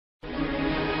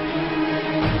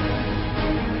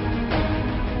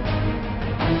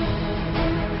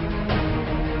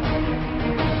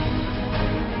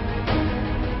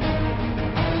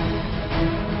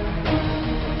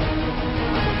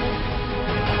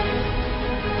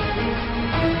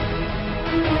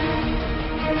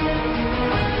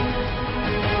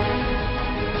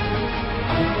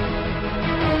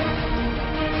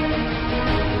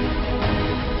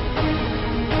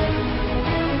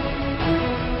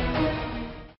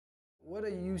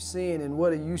seeing and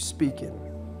what are you speaking?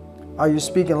 Are you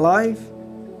speaking life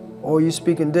or are you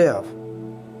speaking death?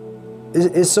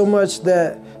 It's so much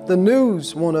that the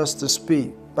news want us to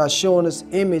speak by showing us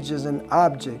images and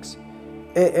objects.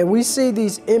 And we see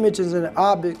these images and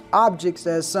objects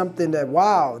as something that,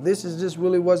 wow, this is just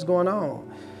really what's going on.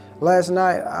 Last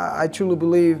night, I truly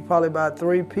believe probably about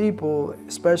 3 people,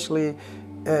 especially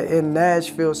in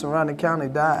Nashville, surrounding county,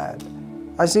 died.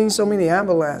 I seen so many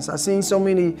ambulances. I seen so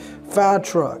many fire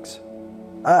trucks.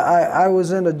 I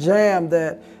was in a jam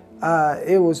that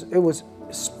it was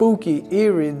spooky,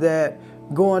 eerie, that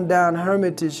going down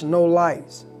Hermitage, no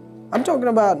lights. I'm talking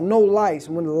about no lights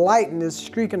when lightning is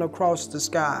streaking across the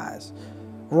skies.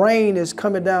 Rain is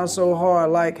coming down so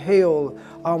hard like hail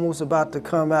almost about to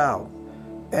come out.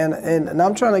 And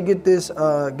I'm trying to get this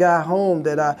guy home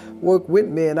that I work with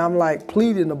me, and I'm like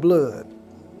pleading the blood.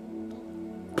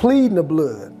 Pleading the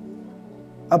blood.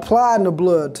 Applying the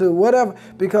blood to whatever,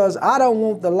 because I don't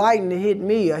want the lightning to hit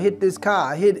me or hit this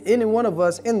car, hit any one of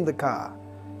us in the car.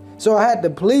 So I had to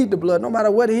plead the blood. No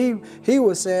matter what he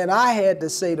was saying, I had to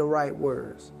say the right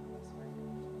words.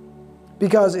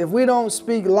 Because if we don't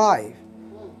speak life,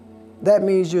 that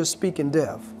means you're speaking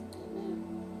death.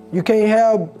 You can't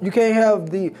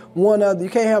have the one other. You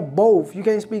can't have both. You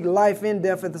can't speak life and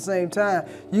death at the same time.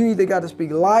 You either got to speak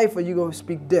life or you're going to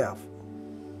speak death.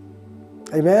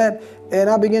 Amen. And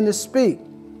I began to speak.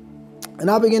 And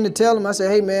I began to tell him, I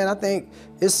said, hey, man, I think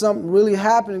it's something really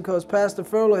happening, because Pastor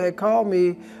Phillips had called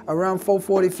me around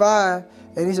 4:45.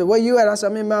 And he said, where you at? I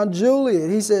said, I'm in Mount Juliet.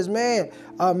 He says, man,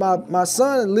 my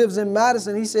son lives in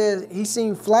Madison. He says he's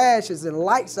seen flashes and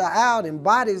lights are out and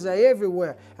bodies are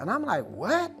everywhere. And I'm like,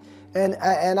 what? And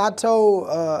I told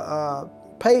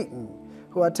Peyton,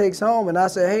 who I takes home, and I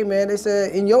said, hey, man, they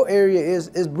said in your area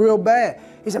is real bad.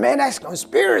 He said, man, that's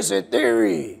conspiracy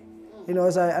theory. You know,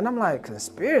 and I'm like,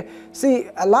 conspiracy? See,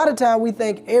 a lot of times we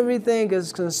think everything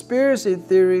is conspiracy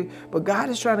theory, but God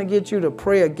is trying to get you to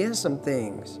pray against some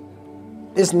things.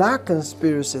 It's not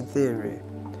conspiracy theory.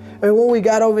 And when we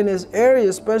got over in this area,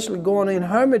 especially going in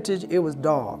Hermitage, it was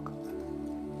dark.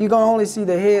 You're going to only see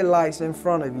the headlights in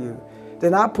front of you.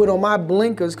 Then I put on my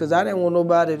blinkers because I didn't want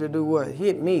nobody to do what?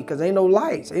 Hit me, because ain't no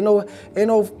lights. Ain't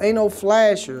no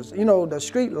flashers, you know, the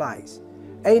street lights.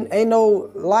 Ain't no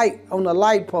light on the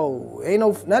light pole. Ain't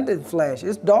no nothing flash.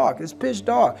 It's dark. It's pitch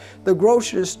dark. The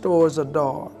grocery stores are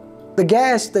dark. The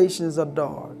gas stations are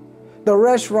dark. The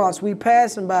restaurants we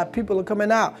passing by, people are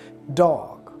coming out,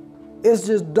 dark. It's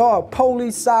just dark.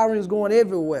 Police sirens going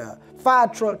everywhere. Fire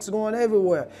trucks going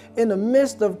everywhere. In the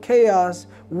midst of chaos,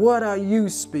 what are you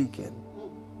speaking?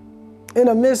 In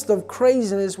the midst of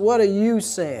craziness, what are you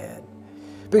saying?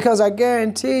 Because I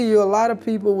guarantee you a lot of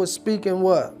people were speaking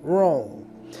what? Wrong.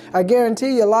 I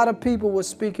guarantee you a lot of people were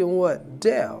speaking what?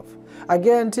 Death. I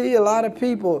guarantee you a lot of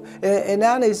people, and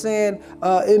now they're saying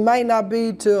it might not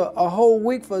be to a whole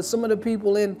week for some of the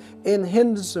people in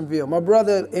Hendersonville. My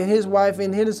brother and his wife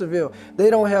in Hendersonville, they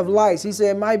don't have lights. He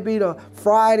said it might be the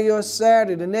Friday or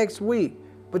Saturday the next week,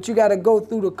 but you got to go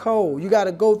through the cold. You got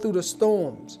to go through the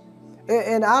storms.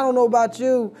 And I don't know about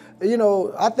you, you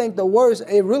know, I think the worst,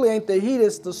 it really ain't the heat,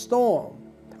 it's the storm.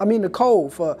 I mean the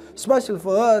cold, especially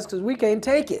for us, because we can't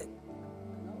take it.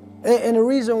 And the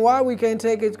reason why we can't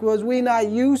take it is because we're not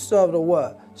used to the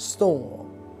what?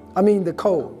 Storm. I mean the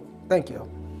cold. Thank you.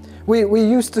 We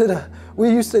used to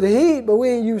the heat, but we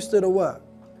ain't used to the what?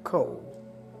 Cold.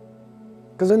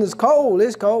 Because when it's cold,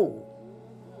 it's cold.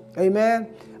 Amen.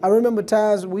 I remember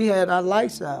times we had our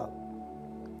lights out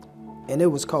and it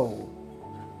was cold.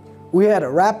 We had to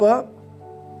wrap up,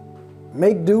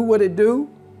 make do what it do.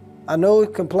 I know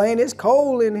complain, it's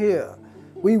cold in here.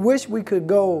 We wish we could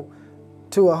go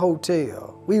to a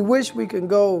hotel. We wish we could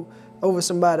go over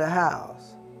somebody's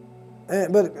house.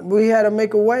 But we had to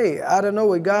make a way. I don't know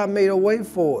what God made a way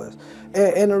for us.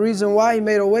 And the reason why he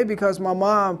made a way, because my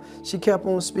mom, she kept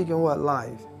on speaking what?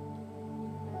 Life.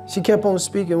 She kept on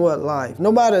speaking what? Life.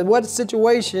 No matter what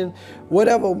situation,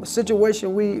 whatever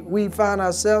situation we find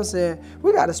ourselves in,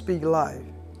 we got to speak life.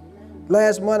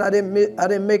 Last month, I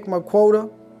didn't make my quota.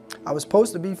 I was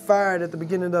supposed to be fired at the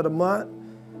beginning of the month.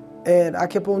 And I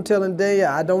kept on telling Daya,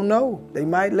 I don't know. They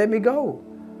might let me go.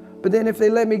 But then if they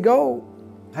let me go,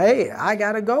 hey, I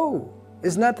got to go.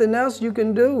 There's nothing else you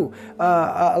can do.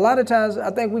 A lot of times,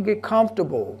 I think we get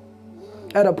comfortable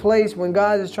at a place when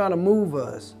God is trying to move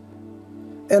us.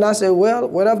 And I said, well,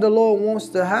 whatever the Lord wants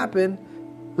to happen,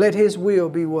 let his will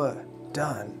be what?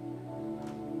 Done.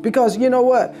 Because you know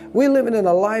what? We're living in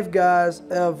a life, guys,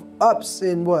 of ups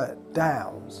and what?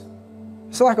 Downs.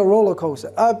 It's like a roller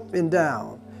coaster, up and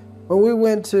down. When we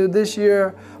went to this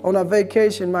year on our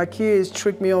vacation, my kids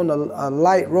tricked me on a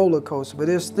light roller coaster, but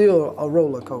it's still a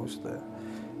roller coaster.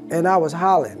 And I was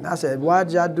hollering. I said,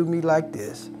 why'd y'all do me like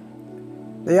this?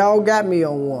 They all got me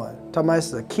on one. Talking about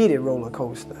it's a kiddie roller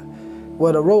coaster.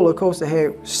 Well, the roller coaster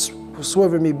had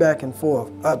swerving me back and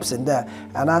forth, ups and down.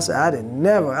 And I said, I'm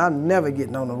never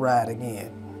getting on the ride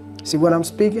again. See what I'm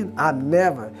speaking? I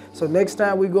never. So next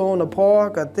time we go on a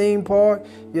park, a theme park,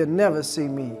 you'll never see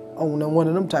me on one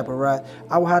of them type of rides.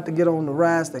 I will have to get on the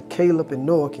rides that Caleb and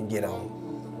Noah can get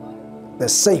on. The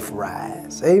safe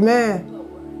rides.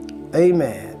 Amen.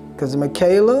 Amen. Because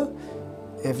Michaela,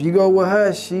 if you go with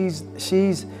her, she's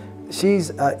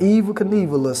an Evil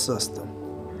Knievel sister.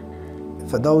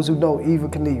 For those who know Evil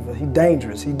Knievel, he's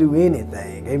dangerous. He do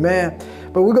anything. Amen.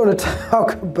 But we're going to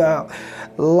talk about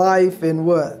life and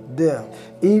what? Death.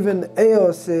 Even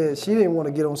Elle said she didn't want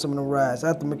to get on some of the rides.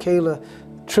 After Michaela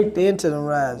tricked her into the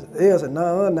rides, Elle said,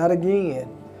 no, not again.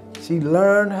 She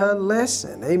learned her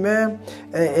lesson. Amen.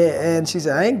 And she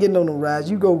said, I ain't getting on the rides.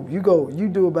 You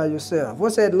do it by yourself.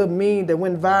 What's that little meme that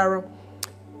went viral?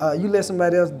 You let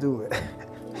somebody else do it.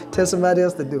 Tell somebody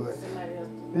else to do it.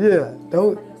 Yeah,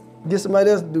 don't get somebody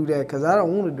else to do that because I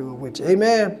don't want to do it with you.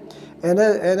 Amen. And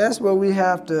that's what we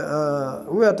have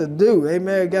to do.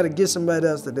 Amen. We got to get somebody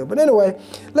else to do it. But anyway,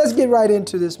 let's get right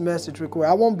into this message real quick.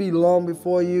 I won't be long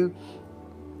before you.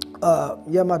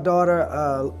 Yeah, my daughter,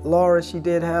 Laura, she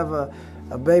did have a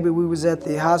baby. We was at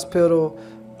the hospital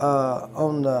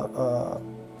on the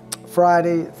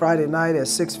Friday night at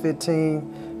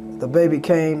 6:15. The baby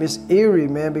came. It's eerie,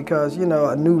 man, because, you know,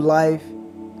 a new life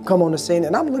come on the scene.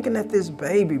 And I'm looking at this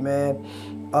baby, man,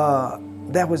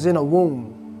 that was in a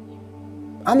womb.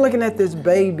 I'm looking at this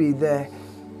baby that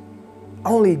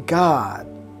only God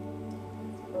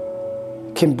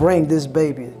can bring this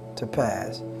baby to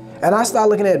pass. And I start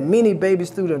looking at many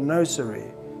babies through the nursery.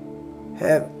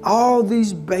 Have all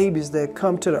these babies that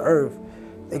come to the earth,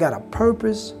 they got a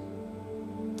purpose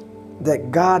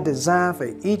that God designed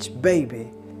for each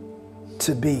baby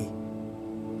to be.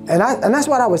 And that's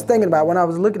what I was thinking about when I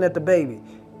was looking at the baby.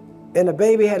 And the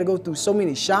baby had to go through so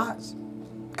many shots,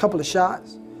 a couple of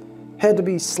shots, had to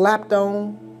be slapped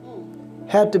on,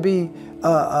 had to be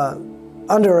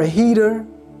under a heater.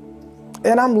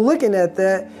 And I'm looking at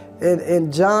that,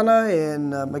 and Jonna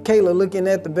and Michaela looking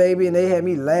at the baby, and they had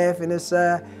me laughing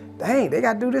inside. Dang, they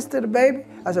got to do this to the baby?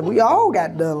 I said, we all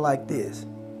got done like this.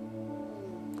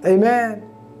 Amen.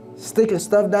 Sticking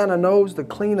stuff down her nose to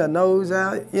clean her nose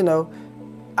out, you know.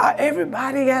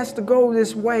 Everybody has to go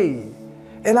this way.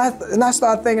 And I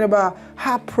start thinking about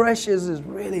how precious is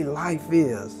really life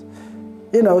is.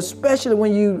 You know, especially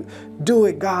when you do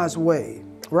it God's way,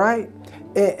 right?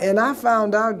 And I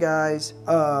found out, guys,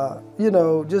 you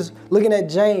know, just looking at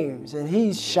James, and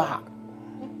he's shocked.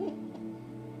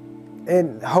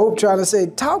 And Hope trying to say,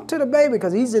 talk to the baby,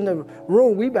 because he's in the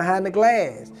room, we behind the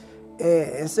glass.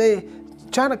 And say,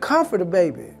 trying to comfort the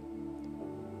baby.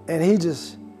 And he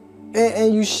just,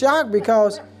 and you shocked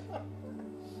because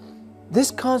this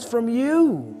comes from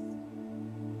you.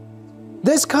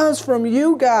 This comes from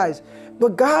you guys.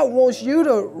 But God wants you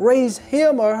to raise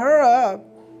him or her up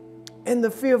in the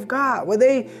fear of God, where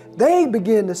they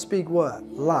begin to speak what?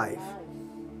 Life.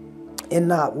 And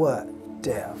not what?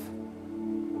 Death.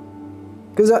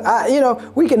 Because, you know,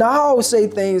 we can all say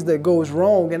things that goes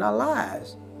wrong in our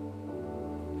lives.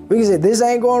 We can say, this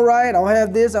ain't going right, I don't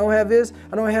have this, I don't have this,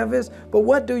 I don't have this. But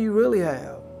what do you really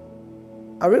have?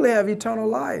 I really have eternal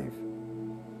life.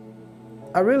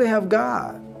 I really have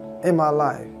God in my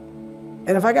life.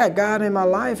 And if I got God in my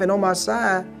life and on my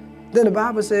side, then the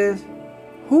Bible says,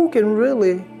 who can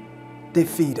really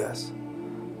defeat us?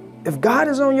 If God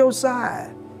is on your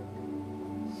side,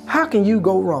 how can you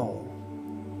go wrong?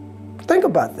 Think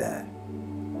about that.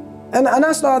 And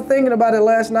I started thinking about it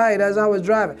last night as I was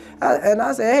driving. And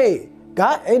I said, hey,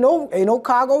 God, ain't no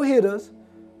car gonna hit us.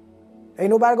 Ain't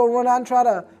nobody gonna run out and try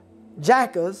to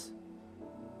jack us.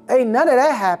 Ain't none of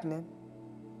that happening.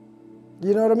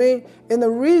 You know what I mean? And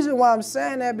the reason why I'm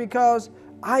saying that, because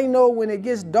I know when it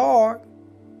gets dark,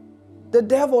 the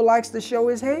devil likes to show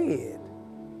his head.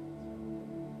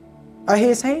 Or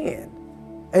his hand.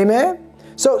 Amen?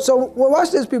 So well,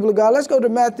 watch this, people of God. Let's go to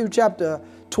Matthew chapter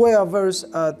 12, verse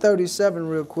 37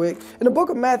 real quick. In the book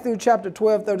of Matthew chapter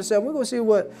 12, 37, we're going to see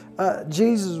what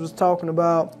Jesus was talking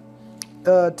about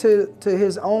to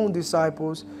his own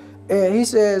disciples. And he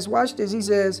says, watch this, he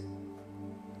says,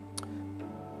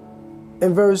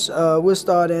 in verse, we'll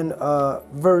start in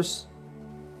verse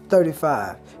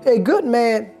 35. A good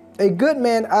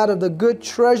man out of the good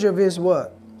treasure of his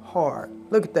what? Heart.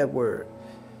 Look at that word.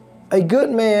 A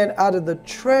good man out of the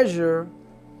treasure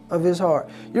of his heart.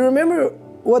 You remember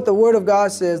what the word of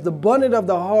God says, the abundance of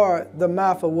the heart, the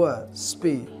mouth of what?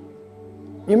 Speak.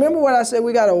 You remember what I said?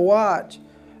 We got to watch.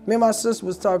 Me and my sister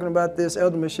was talking about this,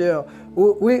 Elder Michelle.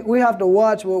 We have to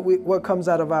watch what comes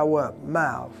out of our what?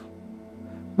 Mouth.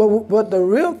 But the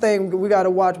real thing, we got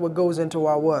to watch what goes into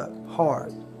our what?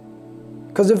 Heart.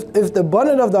 Because if the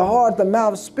abundance of the heart, the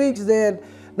mouth speaks, then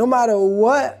no matter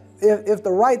what, if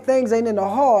the right things ain't in the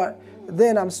heart,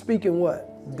 then I'm speaking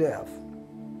what? Death.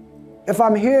 If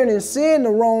I'm hearing and seeing the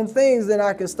wrong things, then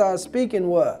I can start speaking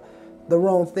what? The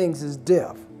wrong things is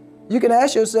death. You can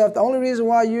ask yourself, the only reason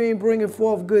why you ain't bringing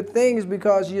forth good things is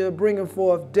because you're bringing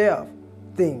forth death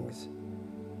things.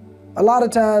 A lot of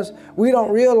times we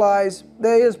don't realize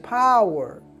there is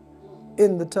power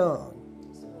in the tongue.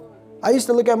 I used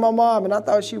to look at my mom and I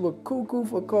thought she was cuckoo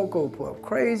for Cocoa Puff,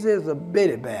 crazy as a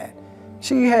bitty bat.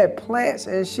 She had plants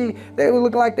and they would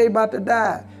look like they about to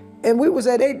die. And we would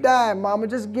say, they dying, Mama,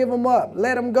 just give them up,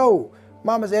 let them go.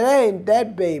 Mama said,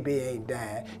 that baby ain't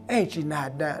dying. Ain't she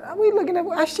not dying? We looking at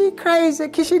her, is she crazy?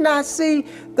 Can she not see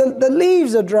the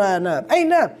leaves are drying up? Ain't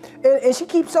nothing. And she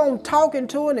keeps on talking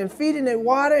to it and feeding it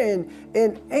water.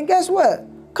 And guess what?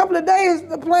 A couple of days,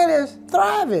 the plant is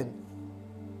thriving.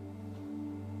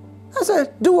 I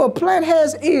said, do a plant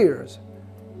has ears?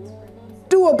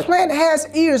 Do a plant has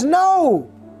ears?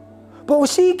 No. But when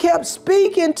she kept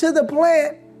speaking to the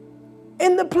plant,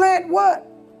 and the plant what?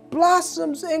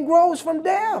 Blossoms and grows from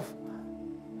death.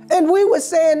 And we were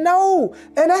saying no.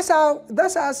 And that's how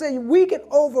I say we can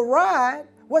override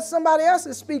what somebody else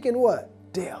is speaking what?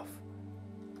 Death.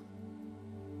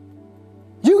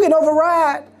 You can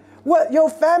override what your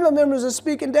family members are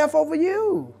speaking death over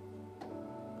you.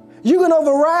 You can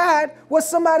override what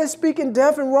somebody's speaking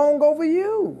deaf and wrong over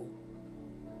you.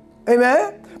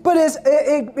 Amen? But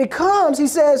it becomes, he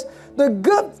says, the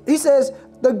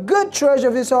good treasure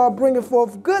of his heart bringeth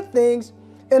forth good things,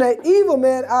 and an evil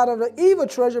man out of the evil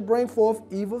treasure bring forth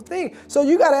evil things. So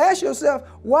you got to ask yourself,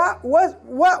 why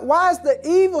is the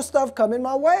evil stuff coming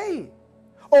my way?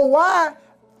 Or why,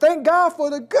 thank God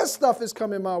for the good stuff is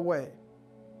coming my way?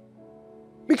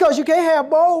 Because you can't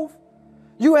have both.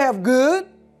 You have good,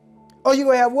 or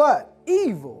you have what?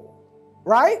 Evil,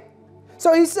 right?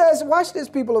 So he says, watch this,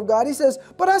 people of God. He says,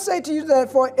 but I say to you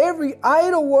that for every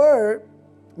idle word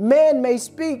man may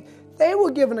speak, they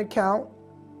will give an account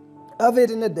of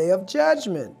it in the day of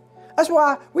judgment. That's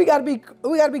why we got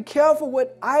to be careful with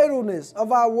idleness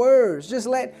of our words. Just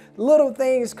let little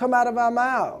things come out of our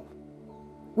mouth.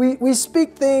 We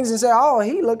speak things and say, oh,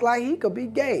 he looked like he could be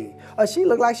gay. Or she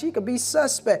looked like she could be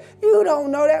suspect. You don't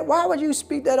know that. Why would you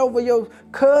speak that over your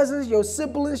cousins, your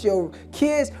siblings, your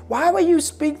kids? Why would you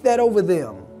speak that over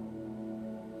them?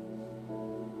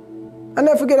 I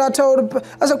never forget, I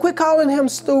said, quit calling him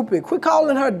stupid. Quit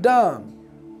calling her dumb.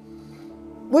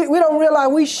 We don't realize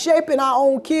we shaping our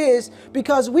own kids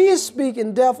because we are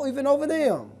speaking death even over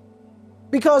them.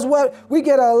 Because we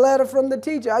get a letter from the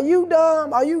teacher. Are you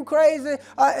dumb? Are you crazy?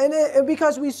 And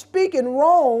because we speaking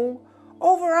wrong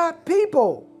over our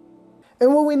people.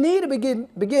 And what we need to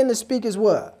begin to speak is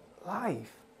what?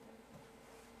 Life.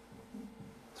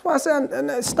 That's why I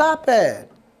said, stop that.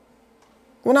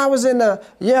 When I was in the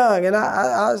young, and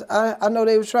I know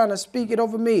they was trying to speak it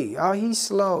over me. Oh, he's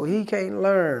slow. He can't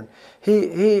learn.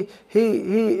 He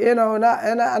you know, and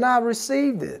I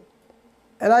received it.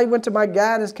 And I went to my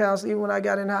guidance counselor even when I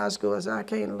got in high school. I said, I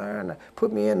can't learn.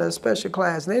 Put me in a special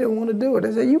class. And they didn't want to do it.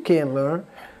 They said, you can't learn.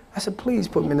 I said, please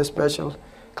put me in a special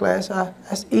class.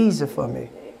 That's easy for me.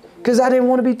 Because I didn't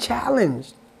want to be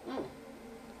challenged.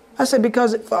 I said,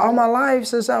 because for all my life,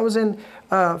 since I was in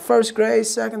first grade,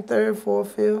 second, third,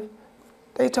 fourth, fifth,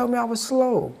 they told me I was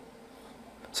slow.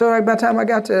 So like by the time I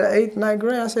got to 8th, 9th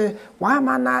grade, I said, why am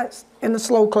I not in the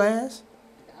slow class?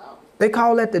 They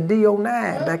call that the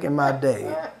DO9 back in my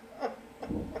day.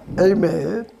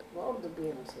 Amen.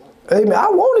 Amen. I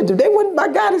wanted to. They wouldn't, my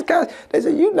guidance counselor, they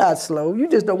said, you're not slow. You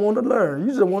just don't want to learn. You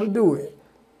just don't want to do it.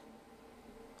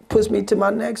 Puts me to my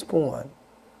next point.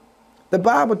 The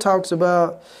Bible talks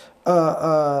about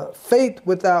faith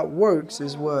without works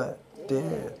is what?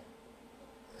 Dead.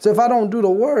 So if I don't do the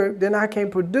work, then I can't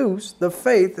produce the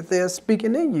faith that they're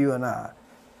speaking in you and I.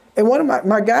 And one of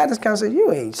my guidance counselor said,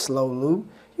 you ain't slow, Lou.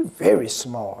 You're very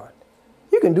smart.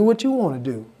 You can do what you want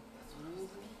to do.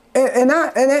 And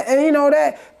you know,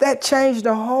 that changed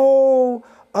the whole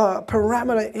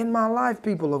parameter in my life,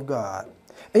 people of God.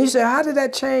 And you say, how did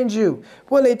that change you?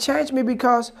 Well, it changed me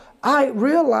because I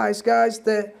realized, guys,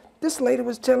 that this lady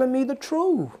was telling me the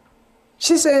truth.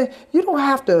 She said, you don't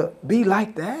have to be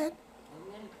like that.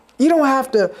 You don't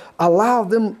have to allow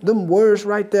them words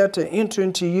right there to enter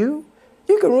into you.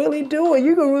 You can really do it.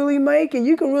 You can really make it.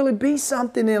 You can really be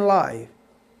something in life.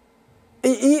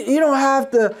 You don't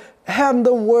have to have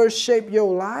the words shape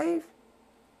your life.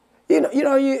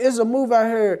 It's a move I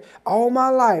heard all my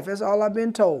life. That's all I've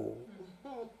been told.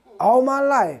 All my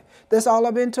life. That's all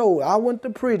I've been told. I wasn't the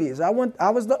prettiest. I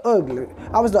was the ugly.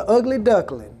 I was the ugly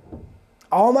duckling.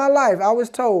 All my life I was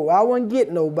told I wouldn't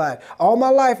get nobody. All my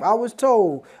life I was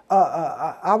told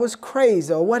I was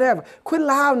crazy or whatever. Quit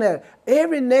allowing that.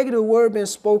 Every negative word been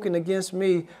spoken against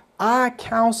me, I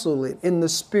counsel it in the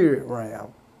spirit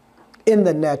realm, in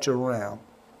the natural realm,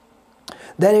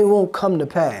 that it won't come to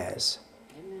pass.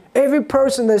 Every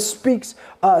person that speaks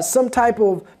some type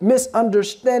of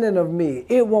misunderstanding of me,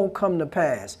 it won't come to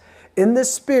pass. In the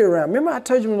spirit realm. Remember I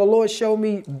told you when the Lord showed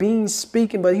me beings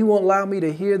speaking, but he won't allow me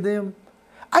to hear them?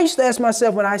 I used to ask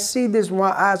myself when I see this with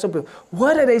my eyes open,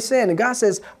 what are they saying? And God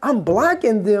says, I'm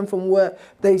blocking them from what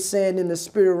they saying in the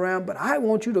spirit realm, but I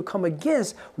want you to come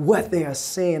against what they are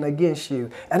saying against you.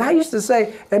 And I used to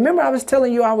say, and remember I was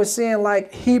telling you I was saying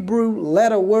like Hebrew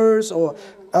letter words or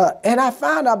and I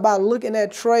found out by looking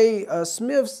at Trey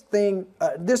Smith's thing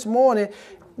this morning,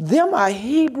 them are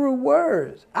Hebrew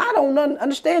words. I don't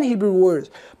understand Hebrew words,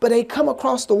 but they come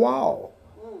across the wall.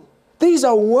 These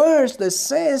are words that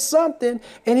saying something.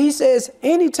 And he says,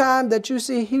 anytime that you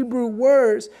see Hebrew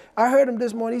words, I heard him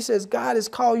this morning, he says, God has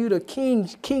called you to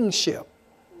kingship.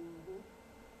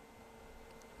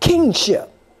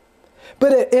 Kingship.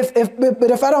 But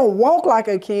if I don't walk like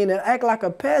a king and act like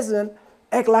a peasant,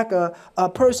 act like a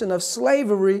person of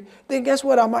slavery, then guess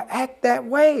what? I'm going to act that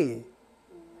way.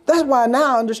 That's why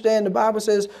now I understand the Bible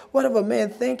says, whatever a man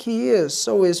think he is,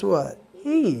 so is what?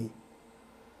 He.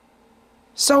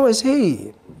 So is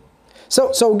he.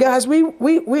 So guys, we're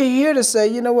here to say,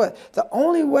 you know what? The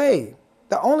only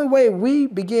way we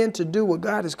begin to do what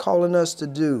God is calling us to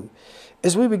do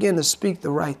is we begin to speak the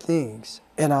right things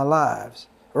in our lives,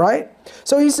 right?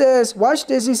 So he says, watch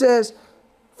this. He says,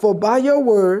 for by your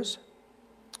words,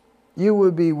 you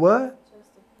will be what?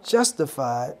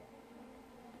 Justified.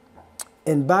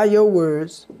 And by your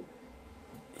words,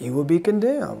 you will be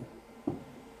condemned.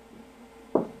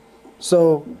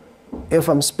 So if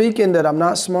I'm speaking that I'm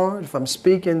not smart, if I'm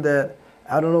speaking that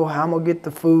I don't know how I'm going to get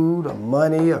the food or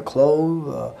money or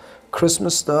clothes or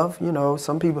Christmas stuff, you know,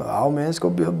 some people, oh man, it's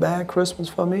going to be a bad Christmas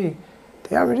for me.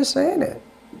 They already saying it.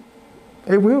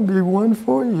 It will be one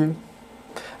for you.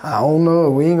 I don't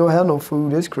know. We ain't going to have no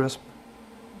food this Christmas.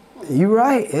 You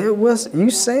right. It was,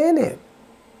 you saying it.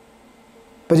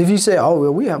 But if you say, oh,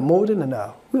 well, we have more than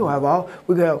enough. We're going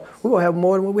to have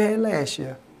more than what we had last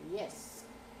year. Yes.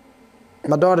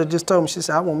 My daughter just told me, she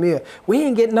said, I want me we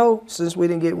didn't get no, since we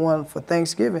didn't get one for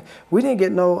Thanksgiving, we didn't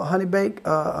get no honey baked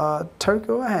turkey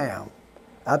or ham.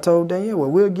 I told Danielle,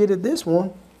 well, we'll get it this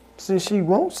one since she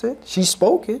wants it. She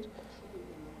spoke it.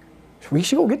 We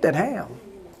should go get that ham.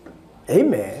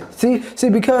 Amen.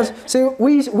 Because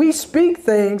we speak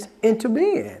things into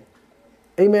being.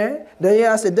 Amen.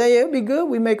 Danielle, I said, Danielle, it'd be good.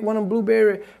 We make one of them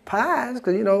blueberry pies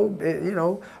because you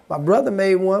know, my brother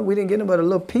made one. We didn't get him but a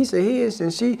little piece of his,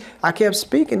 and I kept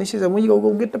speaking, and she said, when you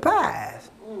go get the pies?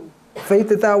 Faith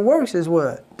without works is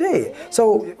what? Dead.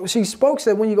 So she spoke,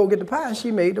 said, when you go get the pies,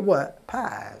 she made the what?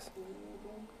 Pies.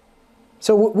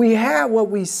 So we have what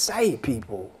we say,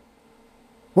 people.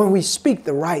 When we speak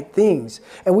the right things.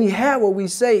 And we have what we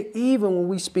say even when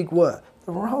we speak what?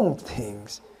 The wrong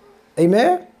things.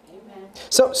 Amen? Amen.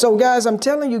 So guys, I'm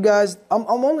telling you guys, I'm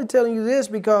only telling you this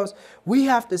because we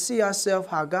have to see ourselves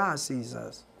how God sees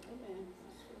us. Amen.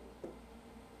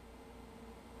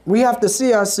 We have to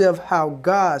see ourselves how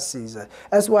God sees us.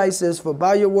 That's why he says, for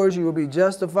by your words you will be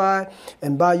justified,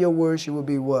 and by your words you will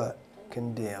be what?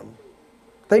 Condemned.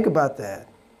 Think about that.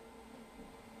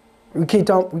 We keep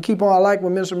on, I like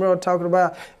when Minister Merle talking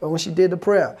about when she did the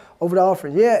prayer over the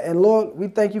offering. Yeah, and Lord, we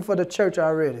thank you for the church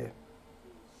already.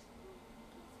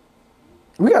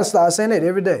 We got to start saying that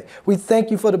every day. We thank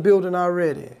you for the building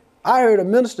already. I heard a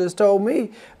minister told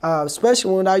me,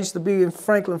 especially when I used to be in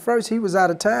Franklin first, he was out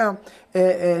of town,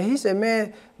 and he said,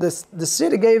 man, the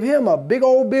city gave him a big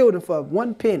old building for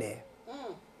 1 penny.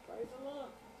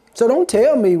 So don't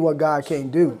tell me what God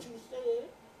can't do.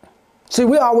 See,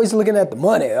 we're always looking at the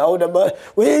money. Oh, the money.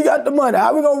 We ain't got the money.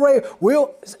 How we going to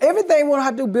raise? Everything we don't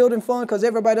have to do building fund because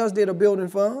everybody else did a building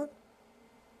fund.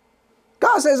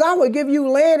 God says, I will give you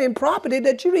land and property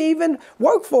that you didn't even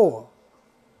work for.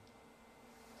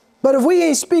 But if we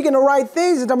ain't speaking the right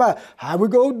things, it's talking about how we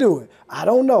going to do it. I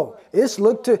don't know. This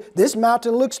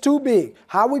mountain looks too big.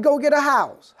 How we going to get a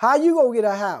house? How you going to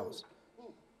get a house?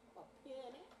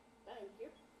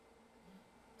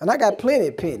 And I got plenty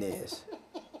of pennies.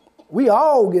 We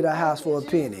all get a house for a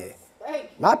penny.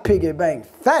 My piggy bank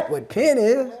fat with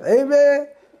pennies. Amen.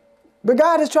 But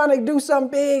God is trying to do something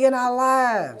big in our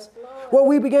lives. Well,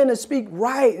 we begin to speak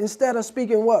right instead of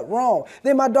speaking what? Wrong.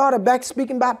 Then my daughter back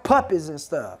speaking about puppies and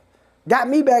stuff. Got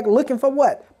me back looking for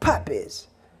what? Puppies.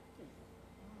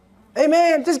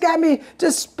 Amen. Just got me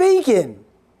just speaking.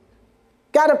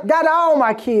 Got all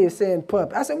my kids saying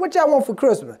puppy. I said, what y'all want for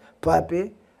Christmas?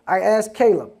 Puppy. I asked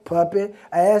Caleb, puppy.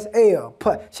 I asked Elle,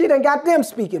 puppy. She done got them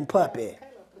speaking puppy.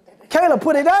 Caleb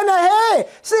put it on their head.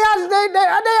 See, they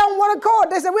on one accord.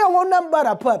 They said, we don't want nothing but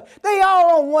a puppy. They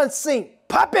all on one sink.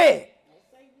 Puppy.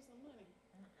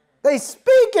 They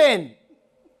speaking.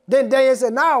 Then they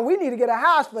said, no, we need to get a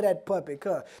house for that puppy.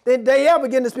 Cause then they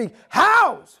begin to speak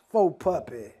house for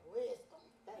puppy.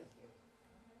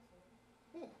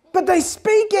 But they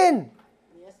speaking.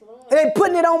 And they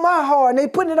putting it on my heart. And they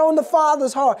putting it on the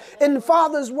Father's heart. And the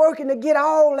Father's working to get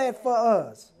all that for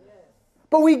us.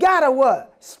 But we got to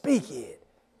what? Speak it.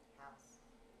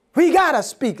 We got to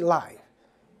speak life.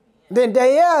 Then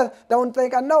Danielle, don't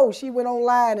think I know, she went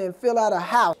online and filled out a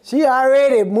house. She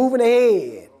already moving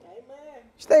ahead.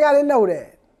 She think I didn't know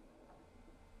that.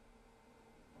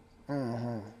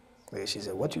 Well, she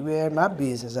said, what you wearing my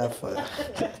business out for?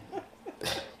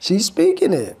 She's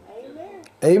speaking it.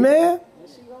 Amen.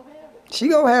 She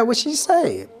gonna have what she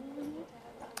said.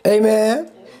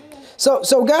 Amen.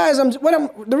 So guys,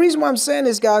 the reason why I'm saying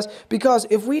this, guys, because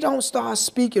if we don't start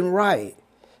speaking right,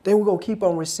 then we're going to keep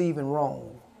on receiving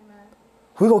wrong.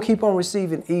 We're going to keep on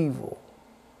receiving evil.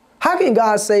 How can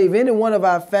God save any one of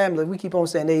our families? We keep on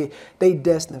saying they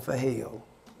destined for hell.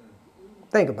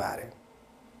 Think about it.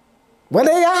 Well,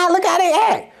 they are. Look how they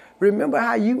act. Remember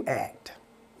how you act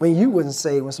when you wasn't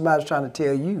saved, when somebody was trying to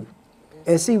tell you.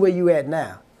 And see where you at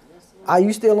now. Are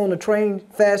you still on the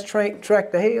fast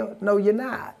track to hell? No, you're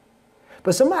not.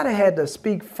 But somebody had to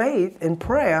speak faith and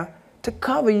prayer to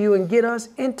cover you and get us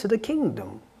into the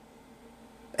kingdom.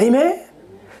 Amen?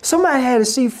 Somebody had to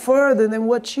see further than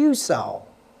what you saw.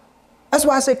 That's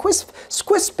why I say quit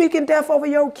speaking death over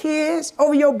your kids,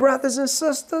 over your brothers and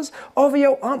sisters, over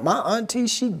your aunt. My auntie,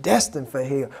 she destined for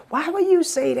hell. Why would you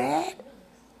say that?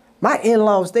 My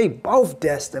in-laws, they both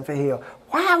destined for hell.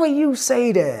 Why would you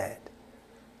say that?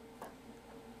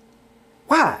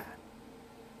 Why?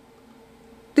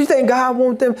 Do you think God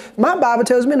wants them? My Bible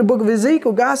tells me in the book of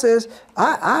Ezekiel, God says,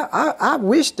 I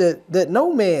wish that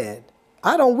no man,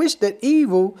 I don't wish that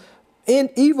evil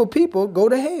people go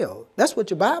to hell. That's what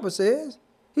your Bible says.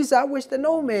 He said, I wish that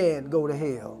no man go to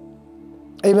hell.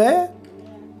 Amen?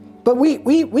 But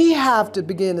we have to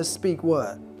begin to speak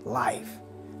what? Life.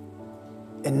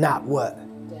 And not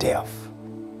what? Death.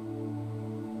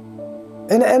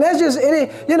 And that's just any,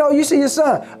 you see your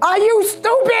son. Are you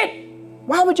stupid?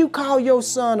 Why would you call your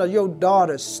son or your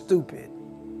daughter stupid?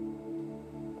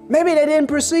 Maybe they didn't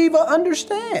perceive or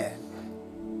understand.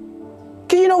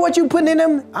 Cause you know what you putting in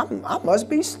them? I must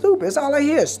be stupid. That's all I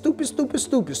hear. Stupid, stupid,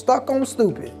 stupid. Stuck on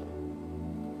stupid.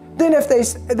 Then if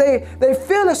they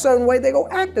feel a certain way, they go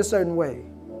act a certain way.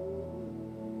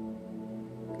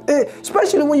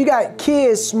 Especially when you got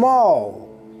kids small.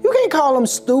 You can't call them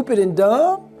stupid and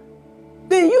dumb.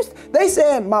 They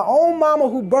said my own mama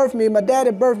who birthed me, my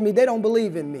daddy birthed me, they don't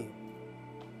believe in me.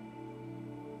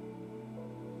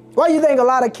 Why do you think a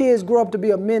lot of kids grow up to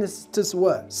be a menace to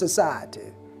what?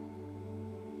 Society.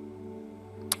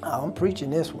 Oh, I'm preaching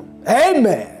this one.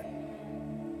 Amen.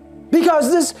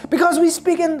 Because we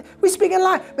speaking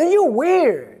life. Man, you're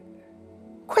weird.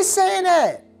 Quit saying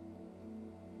that.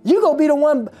 You gonna be the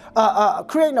one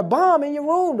creating a bomb in your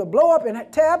room to blow up and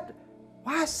tap.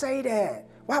 Why say that?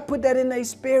 Why put that in their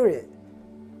spirit?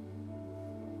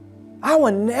 I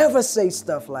would never say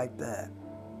stuff like that.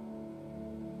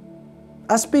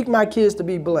 I speak my kids to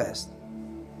be blessed.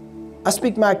 I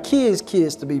speak my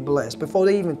kids' to be blessed before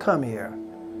they even come here.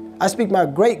 I speak my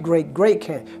great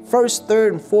first,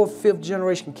 third, and fourth, fifth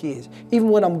generation kids, even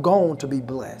when I'm gone, to be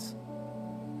blessed.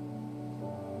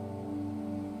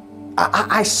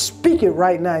 I speak it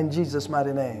right now in Jesus'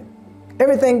 mighty name.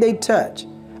 Everything they touch,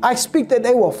 I speak that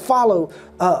they will follow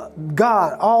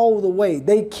God all the way.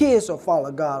 Their kids will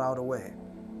follow God all the way.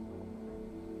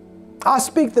 I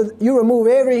speak that you remove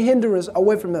every hindrance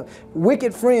away from them.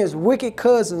 Wicked friends, wicked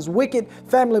cousins, wicked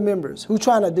family members who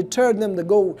trying to deter them to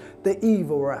go the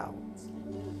evil route.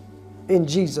 In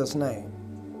Jesus' name.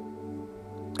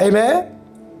 Amen?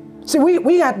 See,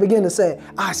 we have to begin to say,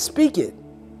 I speak it.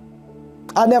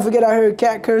 I'll never forget, I heard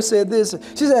Kat Kerr said this.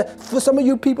 She said, for some of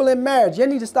you people in marriage, you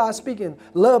need to start speaking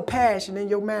love, passion in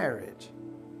your marriage.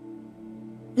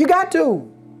 You got to.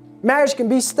 Marriage can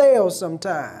be stale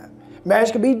sometimes.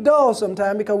 Marriage can be dull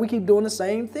sometimes because we keep doing the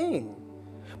same thing.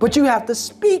 But you have to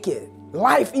speak it.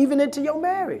 life even into your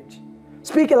marriage.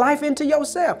 Speaking life into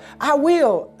yourself. I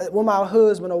will, when my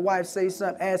husband or wife say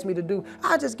something, ask me to do,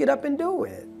 I'll just get up and do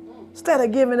it. Instead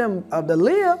of giving them the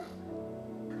lip,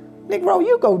 Negro,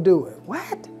 you go do it.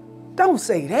 What? Don't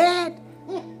say that.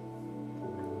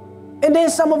 And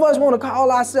then some of us want to call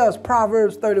ourselves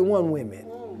Proverbs 31 women.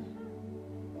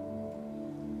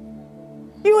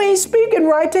 You ain't speaking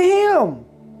right to him.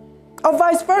 Or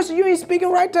vice versa, you ain't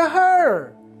speaking right to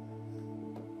her.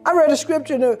 I read a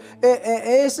scripture and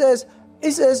it says,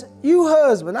 you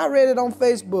husband, I read it on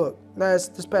Facebook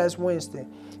this past Wednesday.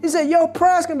 He said, your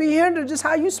prayers can be hindered just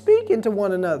how you speaking to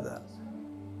one another.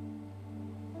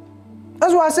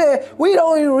 That's why I said, we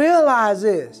don't even realize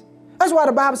this. That's why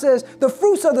the Bible says the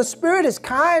fruits of the Spirit is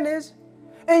kindness.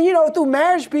 And you know, through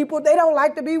marriage people, they don't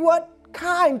like to be what?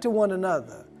 Kind to one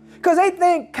another. Because they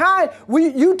think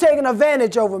you taking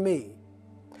advantage over me.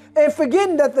 And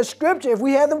forgetting that the scripture, if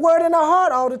we have the word in our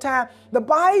heart all the time, the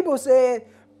Bible said,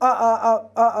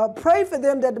 pray for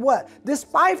them that what?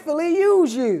 Despitefully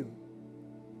use you.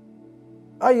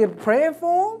 Are you praying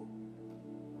for them?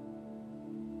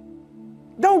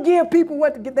 Don't give people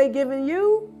what they giving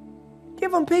you.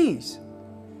 Give them peace.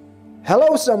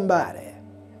 Hello, somebody.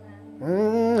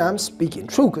 I'm speaking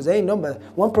true because ain't nobody.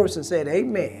 One person said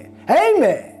amen.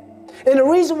 Amen. And the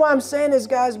reason why I'm saying this,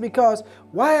 guys, because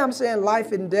why I'm saying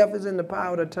life and death is in the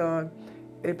power of the tongue,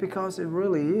 it's because it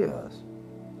really is.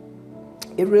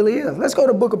 It really is. Let's go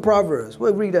to the book of Proverbs.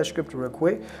 We'll read that scripture real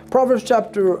quick. Proverbs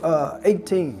chapter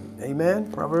 18.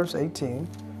 Amen. Proverbs 18.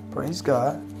 Praise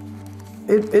God.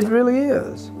 It really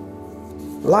is.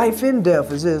 Life and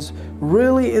death is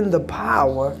really in the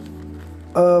power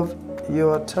of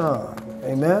your tongue.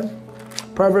 Amen.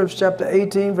 Proverbs chapter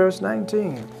 18, verse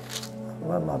 19.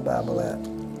 Where's my Bible at?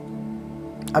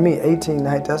 I mean 18,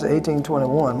 that's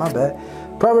 18:21, my bad.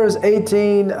 Proverbs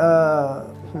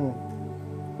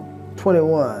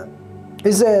 18:21.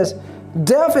 It says,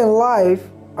 death and life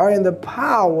are in the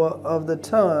power of the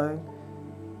tongue,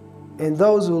 and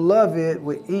those who love it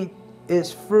will eat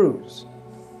its fruits.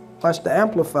 Watch the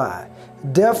Amplified.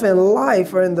 Death and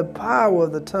life are in the power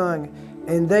of the tongue,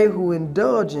 and they who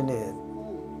indulge in it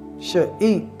shall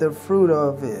eat the fruit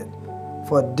of it.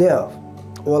 For death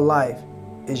or life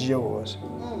is yours.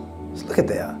 So look at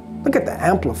that. Look at the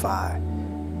Amplified.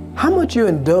 How much you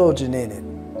indulging in it?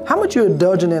 How much you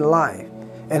indulging in life?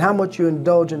 And how much you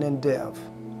indulging in death?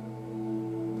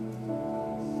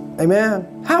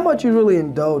 Amen? How much you really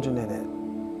indulging in it?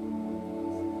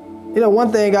 You know,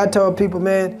 one thing I tell people,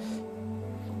 man,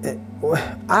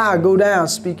 I go down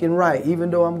speaking right, even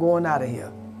though I'm going out of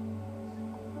here.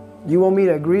 You want me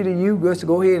to agree to you, just to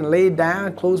go ahead and lay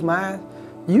down, close my eyes?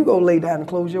 You go lay down and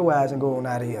close your eyes and go on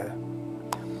out of here.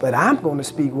 But I'm going to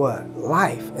speak what?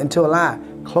 Life until I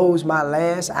close my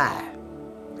last eye.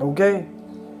 Okay?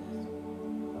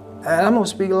 And I'm going to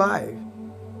speak life.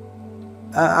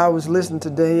 I was listening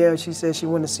to Danielle. She said she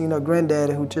went to see her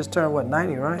granddaddy who just turned, what,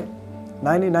 90, right?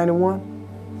 90,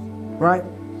 91, right?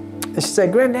 And she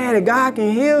said, Granddaddy, God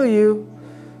can heal you.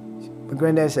 But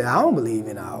Granddaddy said, I don't believe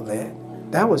in all that.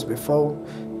 That was before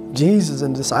Jesus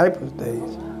and disciples'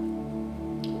 days.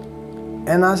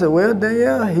 And I said, well,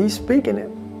 Danielle, he's speaking it.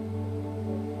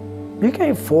 You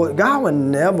can't force, God would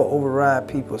never override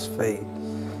people's faith.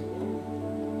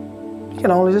 You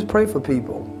can only just pray for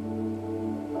people.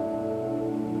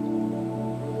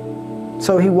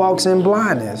 So he walks in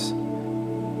blindness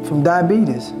from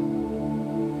diabetes.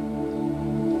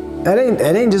 That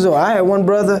ain't just, I had one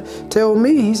brother tell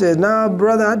me, he said, nah,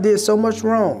 brother, I did so much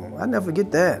wrong. I never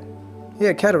forget that. He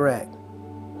had cataract.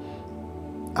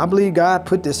 I believe God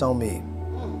put this on me.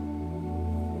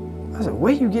 I said,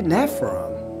 where you getting that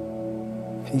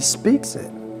from? He speaks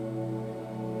it.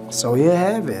 So he'll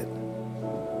have it.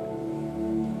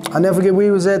 I never forget, we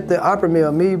was at the opera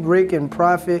mill, me, Rick, and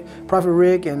Prophet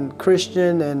Rick, and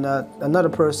Christian, and another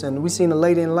person. We seen a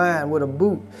lady in line with a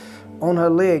boot on her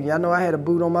leg. Y'all know I had a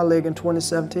boot on my leg in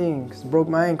 2017 because it broke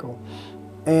my ankle.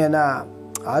 And I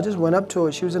just went up to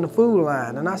her. She was in the food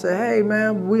line. And I said, hey,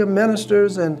 man, we are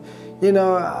ministers, and, you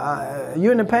know,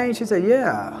 you in the pain? She said,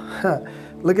 yeah.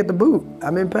 Look at the boot.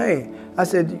 I'm in pain. I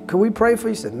said, can we pray for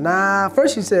you? She said, nah.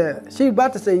 First she said, she was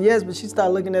about to say yes, but she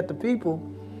started looking at the people.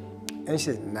 And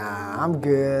she said, nah, I'm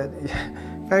good.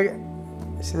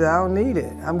 She said, I don't need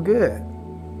it. I'm good.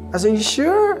 I said, you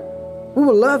sure? We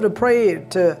would love to pray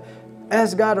to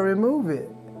ask God to remove it.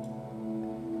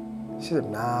 She said,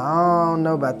 nah, I don't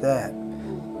know about that.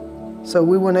 So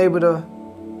we weren't able to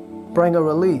bring her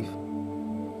relief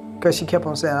because she kept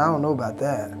on saying, I don't know about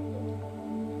that.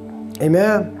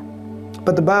 Amen?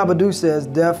 But the Bible do says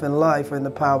death and life are in the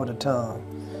power of the tongue.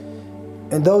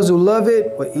 And those who love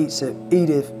it will eat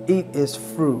its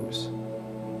fruits.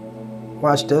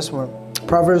 Watch this one.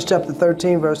 Proverbs chapter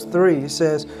 13, verse 3, it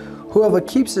says, whoever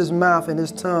keeps his mouth and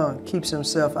his tongue keeps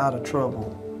himself out of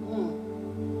trouble.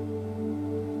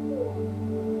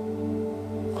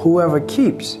 Whoever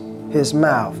keeps his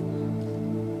mouth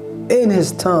and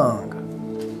his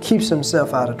tongue keeps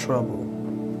himself out of trouble.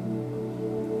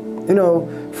 You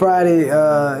know, Friday,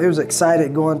 it was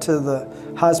excited going to the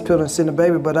hospital and seeing the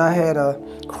baby, but I had a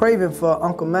craving for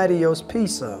Uncle Mattio's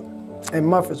pizza in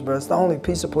Murfreesboro. It's the only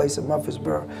pizza place in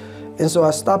Murfreesboro. And so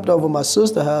I stopped over at my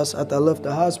sister's house after I left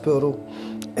the hospital,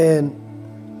 and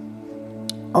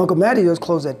Uncle Mattio's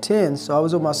closed at 10, so I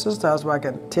was at my sister's house like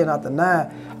at 10 after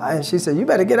 9, and she said, you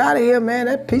better get out of here, man.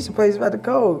 That pizza place is about to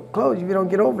close if you don't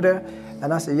get over there.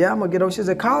 And I said, yeah, I'm gonna get over. She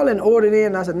said, call and order it in.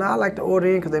 And I said, no, I like to order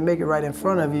in because they make it right in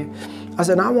front of you. I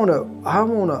said, I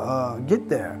wanna get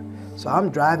there. So I'm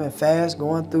driving fast,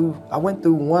 going through. I went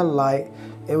through one light.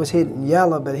 It was hitting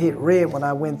yellow, but it hit red when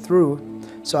I went through.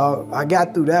 So I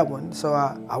got through that one. So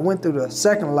I went through the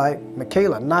second light.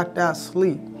 Michaela knocked out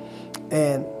sleep.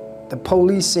 And the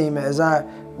police seen me as I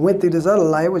went through this other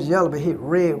light. It was yellow, but it hit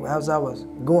red as I was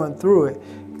going through it.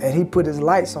 And he put his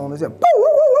lights on and said, boo, woo,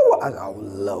 woo, woo. I said, oh,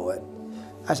 Lord.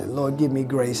 I said, Lord, give me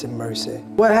grace and mercy.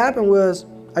 What happened was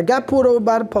I got pulled over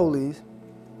by the police.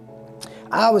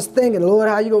 I was thinking, Lord,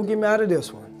 how you gonna get me out of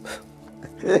this one?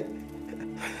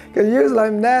 Because usually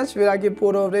in Nashville, I get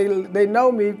pulled over. They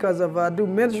know me because I do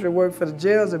ministry work for the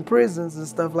jails and prisons and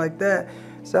stuff like that.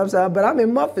 So I'm saying, but I'm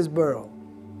in Murfreesboro.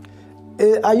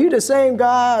 Are you the same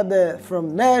God that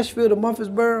from Nashville to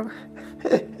Murfreesboro?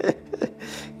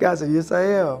 God said, yes, I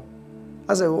am.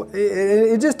 I said, well,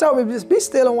 it just told me, just be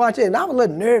still and watch it. And I was a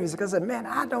little nervous because I said, man,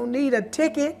 I don't need a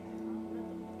ticket.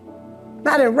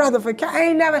 Not in Rutherford County. I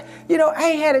ain't never, I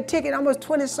ain't had a ticket almost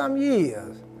 20-some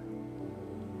years.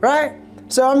 Right?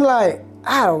 So I'm like,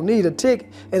 I don't need a ticket.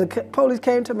 And the police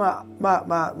came to my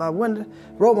window,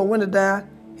 rolled my window down.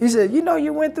 He said,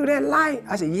 you went through that light?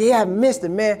 I said, yeah, I missed it,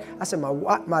 man. I said,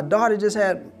 my daughter just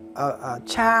had a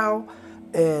child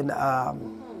and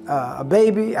a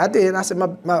baby. I did. I said,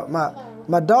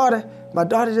 my daughter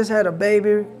just had a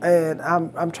baby, and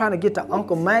I'm trying to get to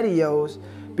Uncle Mattio's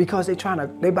because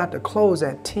they about to close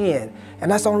at 10,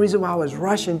 and that's the only reason why I was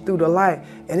rushing through the light.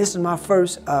 And this is my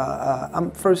first.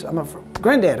 I'm a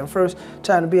granddad. I'm first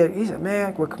trying to be. He said,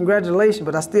 man, well, congratulations,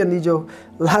 but I still need your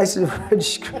license,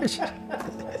 registration,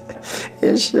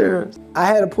 insurance. I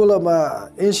had to pull up my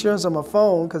insurance on my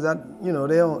phone because I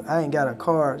ain't got a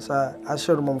card, so I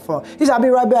showed them on my phone. He said, I'll be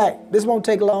right back. This won't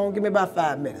take long. Give me about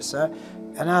 5 minutes, sir.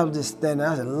 And I was just standing there.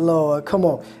 I said, Lord, come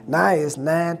on. Now it's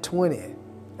 9:20.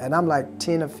 And I'm like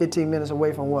 10 or 15 minutes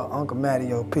away from where Uncle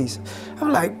Mattio's pizza.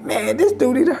 I'm like, man, this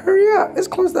dude need to hurry up. It's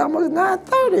close to almost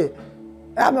 9:30.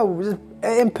 I'm just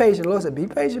impatient. Lord said, be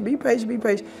patient, be patient, be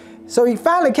patient. So he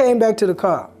finally came back to the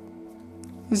car.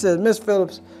 He said, Miss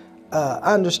Phillips,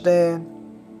 I understand.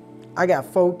 I got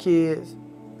 4 kids.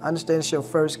 I understand it's your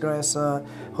first grandson.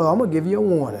 Well, I'm gonna give you a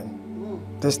warning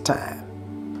this time.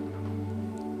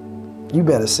 You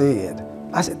better say it.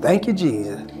 I said, thank you,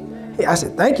 Jesus. I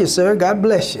said, thank you, sir. God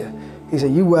bless you. He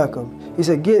said, you're welcome. He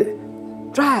said,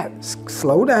 drive,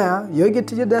 slow down. You'll get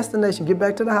to your destination, get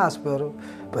back to the hospital,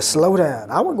 but slow down.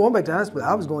 I wasn't going back to the hospital.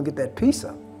 I was going to get that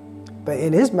pizza. But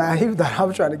in his mind, he thought I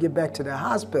was trying to get back to the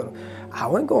hospital. I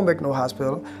wasn't going back to no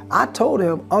hospital. I told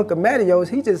him, Uncle Mattio's,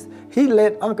 he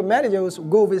let Uncle Mattio's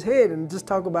go over his head and just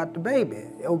talk about the baby,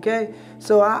 okay?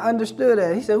 So I understood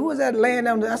that. He said, who was that laying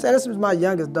down there? I said, this was my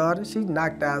youngest daughter. She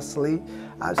knocked out asleep.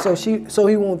 So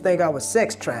he won't think I was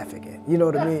sex trafficking, you know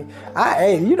what I mean?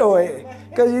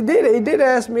 Because he did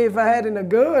ask me if I had a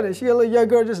gun, and she, a little young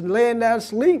girl, just laying down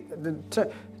asleep,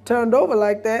 turned over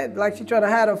like that, like she trying to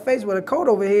hide her face with a coat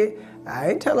over here.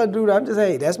 I ain't tell her to do that. I'm just,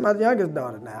 hey, that's my youngest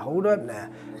daughter now. Hold up now.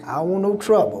 I don't want no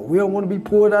trouble. We don't want to be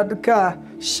pulled out the car,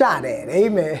 shot at,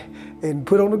 amen, and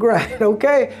put on the ground,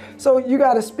 okay? So you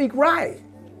got to speak right.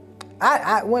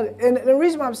 And the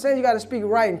reason why I'm saying you got to speak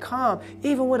right and calm,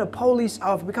 even with a police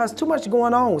officer, because too much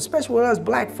going on, especially with us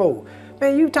black folk.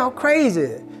 Man, you talk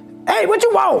crazy. Hey, what you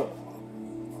want?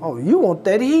 Oh, you want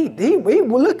that heat? He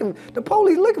was looking. The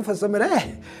police looking for some of that.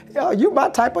 Yo, you my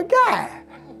type of guy.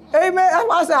 Hey man, that's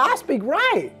why I said I speak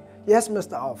right. Yes,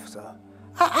 Mr. Officer.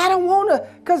 I don't wanna,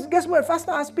 cause guess what? If I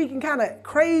start speaking kind of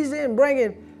crazy and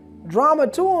bringing drama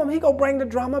to him, he gonna bring the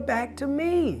drama back to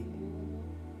me.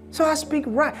 So I speak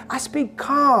right. I speak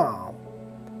calm.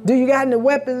 Do you got any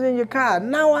weapons in your car?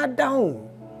 No, I don't.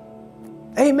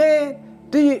 Amen.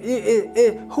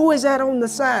 Who is that on the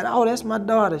side? Oh, that's my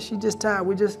daughter. She just tired.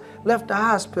 We just left the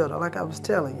hospital, like I was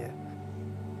telling you.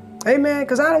 Amen.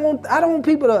 Because I don't want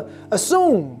people to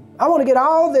assume. I want to get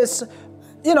all this,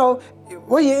 you know,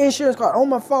 where your insurance card? On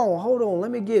my phone. Hold on,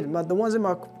 let me get it. The ones in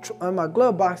my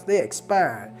glove box, they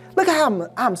expired. Look how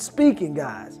I'm speaking,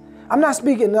 guys. I'm not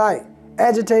speaking like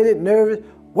agitated, nervous.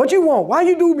 What you want? Why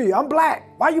you do me? I'm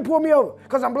black. Why you pull me over?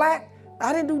 Because I'm black?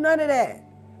 I didn't do none of that.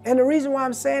 And the reason why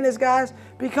I'm saying this, guys,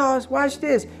 because watch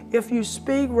this. If you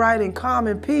speak right in calm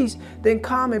and peace, then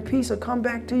calm and peace will come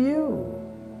back to you.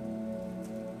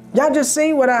 Y'all just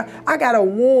seen what I got a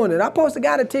warning. I supposed to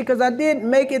got a ticket because I didn't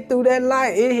make it through that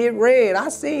light. It hit red. I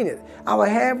seen it. I was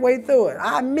halfway through it.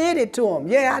 I admitted to him.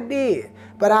 Yeah, I did.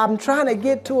 But I'm trying to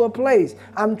get to a place.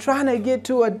 I'm trying to get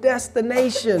to a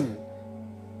destination.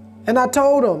 And I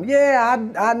told him, yeah,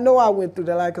 I know I went through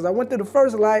that light because I went through the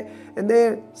first light and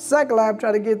then second light I'm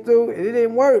trying to get through and it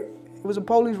didn't work. It was a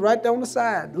police right there on the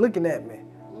side looking at me.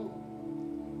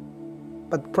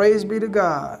 But praise be to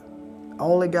God, I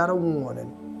only got a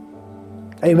warning.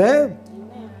 Amen.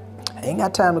 I ain't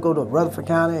got time to go to Rutherford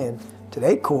County and to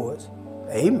their courts.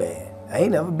 Amen. I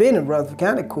ain't never been in Rutherford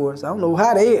County courts. I don't know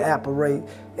how they operate.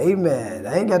 Amen.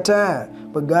 I ain't got time.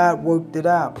 But God worked it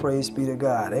out. Praise be to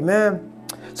God. Amen.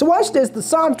 So watch this. The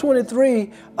Psalm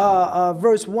 23,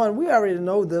 verse 1. We already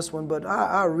know this one, but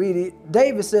I'll read it.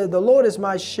 David said, the Lord is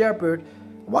my shepherd.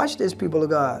 Watch this, people of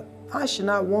God. I should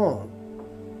not want.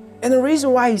 And the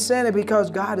reason why he's saying it because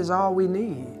God is all we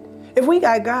need. If we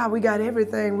got God, we got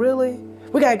everything, really.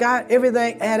 We got God,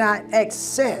 everything at our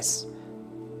access.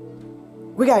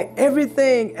 We got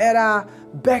everything at our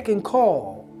beck and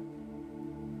call.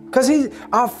 Because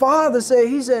our Father said,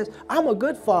 he says, I'm a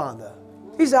good father.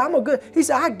 He said,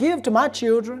 I give to my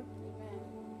children.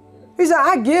 He said,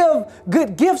 I give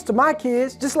good gifts to my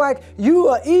kids, just like you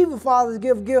are evil fathers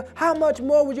give gifts. How much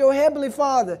more would your heavenly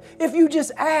Father if you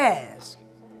just ask?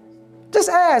 Just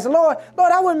ask, Lord,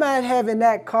 I wouldn't mind having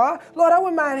that car. Lord, I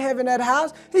wouldn't mind having that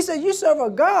house. He said, you serve a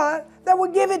God that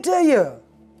will give it to you.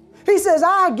 He says,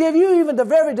 I'll give you even the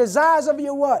very desires of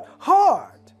your what?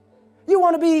 Heart. You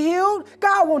want to be healed?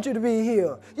 God wants you to be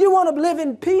healed. You want to live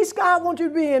in peace? God wants you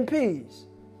to be in peace.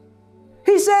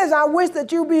 He says, I wish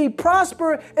that you be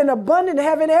prosper and abundant,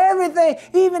 having everything,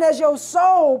 even as your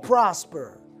soul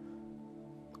prosper.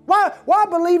 Why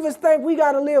believers think we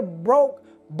got to live broke,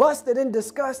 busted, and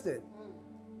disgusted?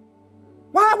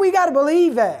 Why we got to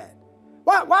believe that?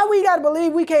 Why we got to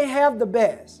believe we can't have the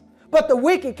best, but the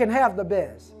wicked can have the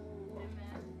best?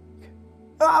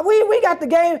 We got the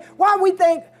game. Why we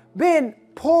think being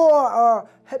poor or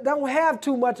don't have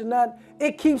too much or nothing,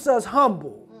 it keeps us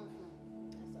humble?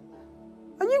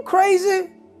 Are you crazy?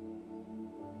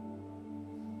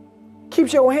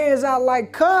 Keeps your hands out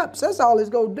like cups. That's all it's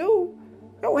going to do.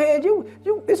 Your hands,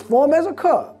 it's formed as a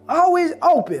cup. Always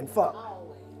open for.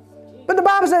 But the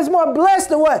Bible says it's more blessed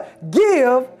to what?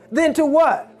 Give than to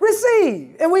what?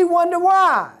 Receive. And we wonder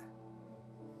why.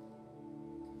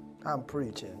 I'm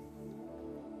preaching.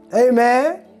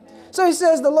 Amen. So he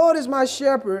says, the Lord is my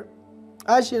shepherd.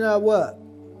 I shall not what?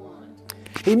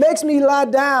 He makes me lie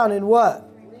down in what?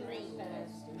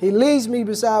 He leads me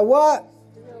beside what?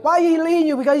 Why he lead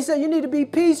you? Because he said you need to be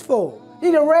peaceful.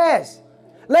 You need to rest.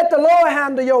 Let the Lord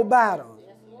handle your battles.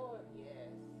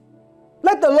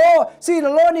 Let the Lord, see,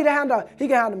 the Lord need to handle, he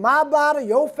can handle my battle,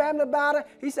 your family battle.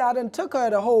 He said, I done took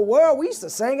her the whole world. We used to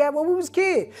sing that when we was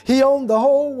kids. He owned the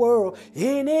whole world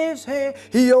in his hand.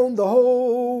 He owned the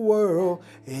whole world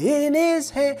in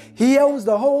his hand. He owns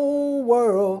the whole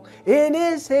world in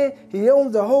his hand. He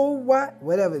owns the whole what?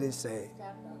 Whatever they say.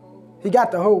 He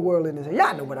got the whole world in his hand.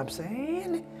 Y'all know what I'm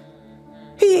saying.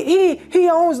 He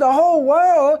owns the whole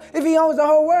world. If he owns the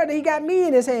whole world, then he got me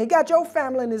in his hand. He got your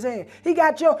family in his hand.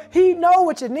 He know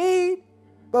what you need.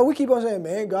 But we keep on saying,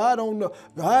 man, God don't know.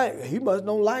 God, he must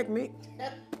don't like me.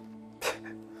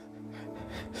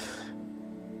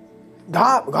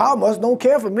 God must don't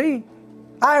care for me.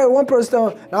 I heard one person tell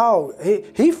me, no,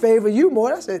 he favor you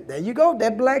more. I said, there you go,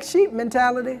 that black sheep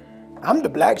mentality. I'm the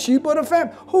black sheep of the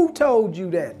family. Who told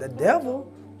you that? The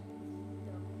devil.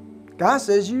 God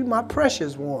says, you my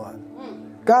precious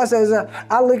one. God says,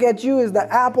 I look at you as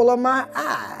the apple of my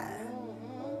eye.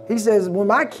 He says, when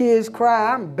my kids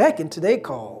cry, I'm beckoning till they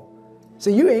call.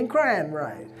 So you ain't crying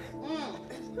right.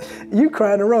 You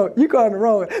crying the wrong. You crying the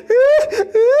wrong.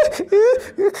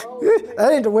 That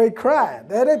ain't the way to cry.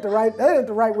 That ain't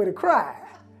the right way to cry.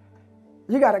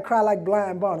 You got to cry like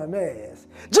blind Bartimaeus.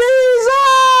 Jesus!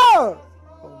 Oh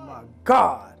my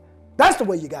God. That's the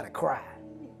way you got to cry.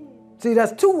 See,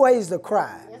 there's two ways to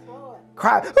cry. Yes, Lord.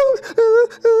 Cry.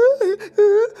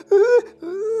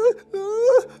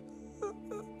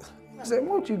 I said,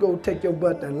 won't you go take your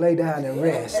butt and lay down and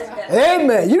rest?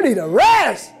 Amen. You need a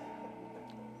rest.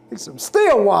 Some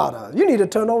still water. You need to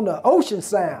turn on the ocean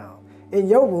sound in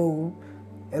your room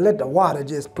and let the water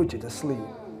just put you to sleep.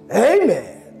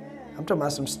 Amen. I'm talking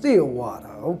about some still water.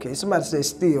 Okay, somebody say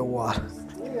still water.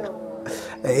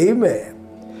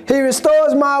 Amen. He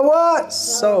restores my what?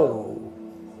 Soul.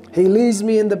 He leads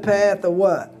me in the path of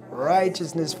what?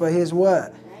 Righteousness for his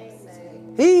what?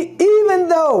 Even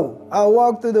though I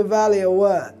walk through the valley of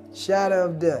what? Shadow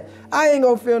of death. I ain't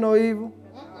gonna feel no evil.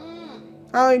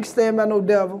 I ain't stand by no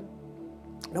devil.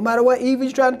 No matter what evil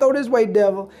you trying to throw this way,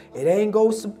 devil, it ain't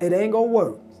gonna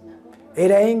work.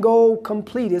 It ain't gonna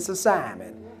complete its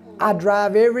assignment. I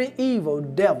drive every evil,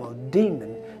 devil,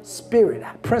 demon, spirit,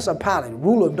 principality,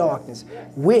 ruler of darkness,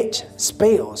 witch,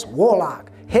 spells, warlock,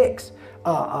 hex,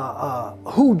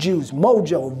 hoodoo's,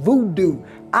 mojo, voodoo.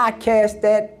 I cast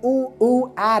that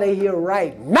out of here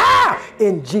right now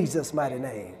in Jesus' mighty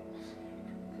name.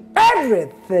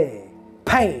 Everything.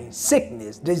 Pain,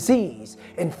 sickness, disease,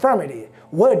 infirmity,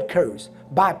 word curse,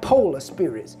 bipolar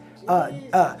spirits,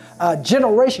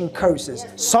 generation curses,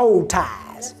 soul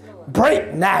ties.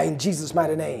 Break now in Jesus'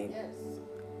 mighty name.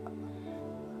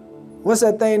 What's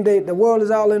that thing that the world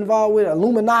is all involved with?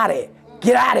 Illuminati.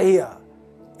 Get out of here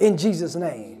in Jesus'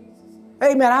 name.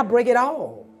 Amen. I break it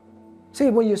all. See,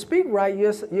 when you speak right,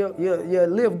 you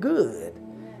live good.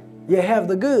 You have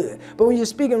the good. But when you're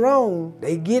speaking wrong,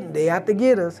 they out to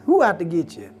get us. Who out to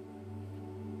get you?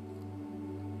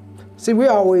 See,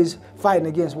 we're always fighting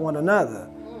against one another.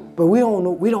 But we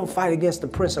don't fight against the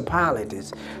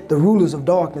principalities, the rulers of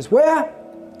darkness. Where?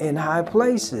 In high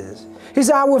places. He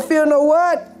said, I will fear no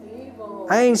what? Evil.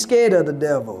 I ain't scared of the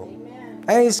devil. Amen.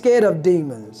 I ain't scared of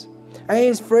demons. I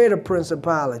ain't afraid of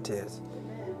principalities.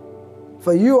 Amen.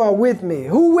 For you are with me.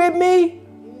 Who with me?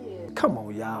 Come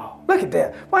on, y'all. Look at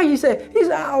that. Why you say, he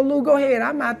said, oh, Lou, go ahead.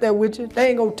 I'm out there with you. They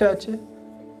ain't going to touch you.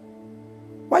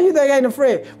 Why you think I ain't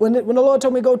afraid? When the Lord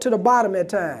told me to go to the bottom at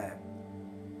time,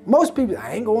 most people,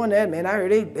 I ain't going there, man. I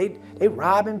heard they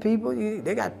robbing people.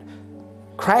 They got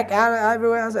crack out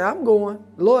everywhere. I said, I'm going.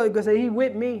 The Lord going to say, he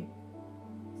with me.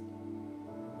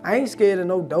 I ain't scared of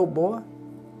no dope boy,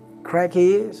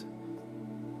 crackheads.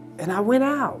 And I went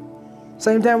out.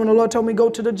 Same time when the Lord told me to go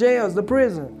to the jails, the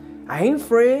prison. I ain't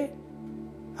afraid.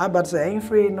 I about to say, I ain't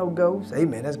afraid of no ghosts.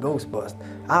 Amen, that's Ghostbuster.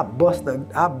 I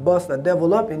bust the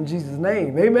devil up in Jesus'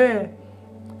 name. Amen.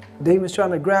 Demons trying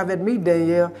to grab at me,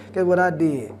 Danielle. Guess what I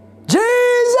did?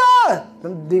 Jesus!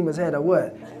 Them demons had a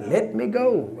what? Let me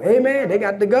go. Amen. They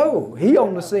got to go. He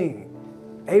on the scene.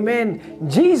 Amen.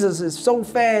 Jesus is so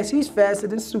fast, he's faster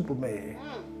than Superman.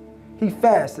 He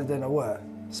faster than a what?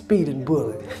 Speeding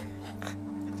bullet.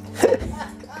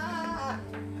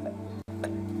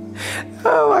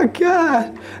 Oh my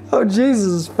God. Oh, Jesus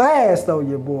is fast on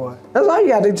you, boy. That's all you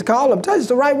got to call him. Tell you it's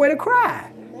the right way to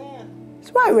cry. It's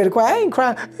the right way to cry. I ain't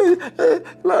crying.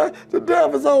 The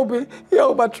devil's open. He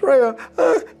on my trail.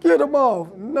 Get him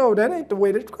off. No, that ain't the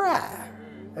way to cry.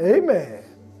 Amen.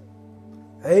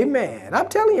 Amen. I'm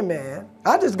telling you, man.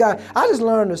 I just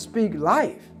learned to speak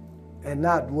life and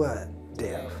not what?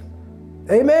 Death.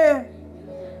 Amen.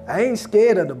 I ain't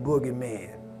scared of the boogeyman.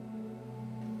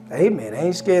 Amen. I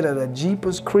ain't scared of the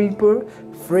Jeepers Creeper,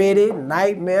 Freddy,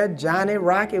 Nightmare, Johnny,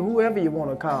 Rocky, whoever you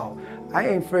want to call. I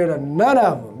ain't afraid of none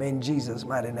of them in Jesus'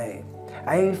 mighty name.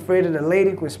 I ain't afraid of the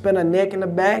lady who spin her neck in the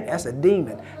back. That's a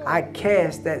demon. I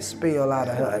cast that spell out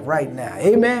of her right now.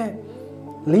 Amen.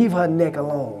 Leave her neck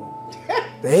alone.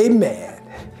 Amen.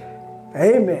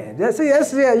 Amen.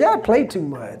 Y'all play too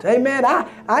much. Amen.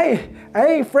 I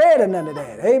ain't afraid of none of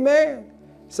that. Amen.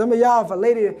 Some of y'all, if a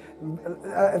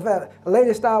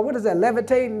lady start, what is that,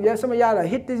 levitating? Yeah, some of y'all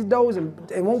hit these doors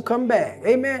and won't come back.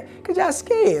 Amen? Because y'all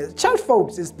scared. Church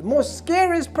folks is the most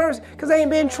scariest person because they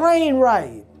ain't been trained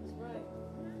right.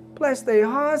 Bless their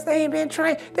hearts, they ain't been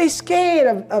trained. They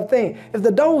scared of things. If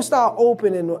the doors start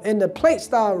opening and the plates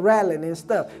start rattling and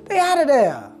stuff, they out of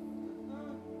there.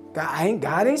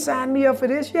 God ain't signed me up for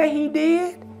this. Yeah, he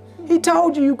did. He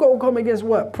told you go come against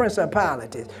what?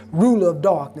 Principalities, ruler of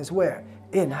darkness, where?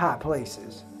 In high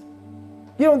places.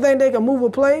 You don't think they can move a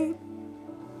plate?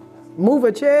 Move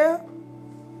a chair?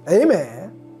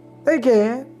 Amen. They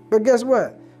can. But guess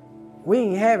what? We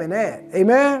ain't having that.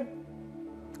 Amen?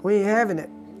 We ain't having it.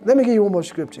 Let me give you one more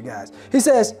scripture, guys. He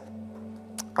says,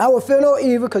 I will fear no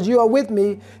evil because you are with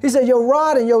me. He said, your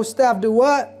rod and your staff do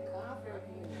what?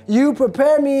 You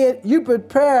prepare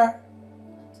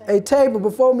a table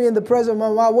before me in the presence of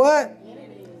my what?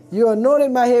 You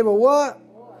anointed my head with what?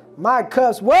 My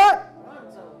cup's what?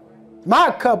 My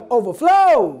cup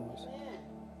overflows.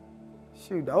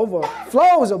 Shoot, the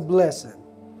overflows a blessing.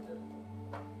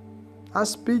 I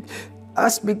speak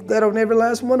that on every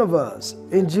last one of us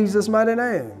in Jesus' mighty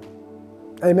name.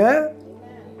 Amen?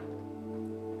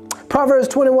 Proverbs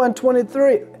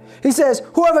 21:23. He says,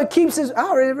 whoever keeps his, I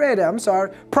already read that, I'm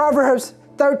sorry. Proverbs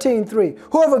 13:3.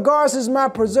 Whoever guards his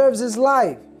mouth preserves his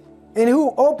life, and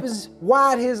who opens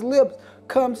wide his lips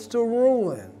comes to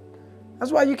ruin.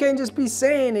 That's why you can't just be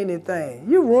saying anything.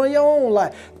 You ruin your own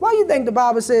life. Why you think the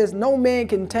Bible says no man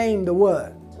can tame the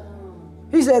what?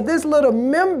 He said this little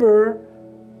member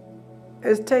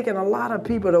is taking a lot of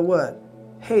people to what?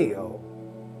 Hell.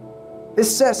 It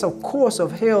sets a course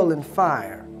of hell and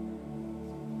fire.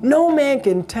 No man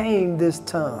can tame this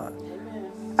tongue.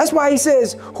 That's why he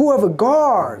says whoever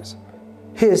guards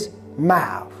his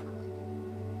mouth.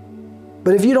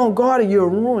 But if you don't guard it, you'll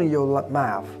ruin your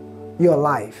mouth, your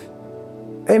life.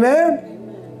 Amen?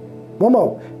 One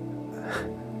more.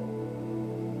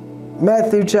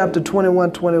 Matthew chapter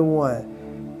 21:21.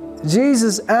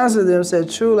 Jesus answered them and said,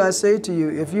 truly I say to you,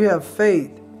 if you have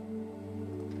faith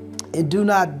and do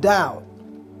not doubt,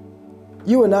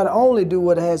 you will not only do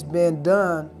what has been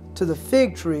done to the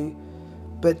fig tree,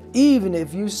 but even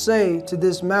if you say to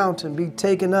this mountain, be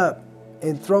taken up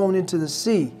and thrown into the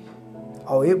sea,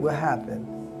 oh, it will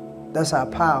happen. That's how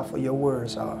powerful your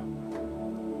words are.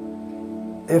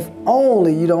 If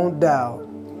only you don't doubt.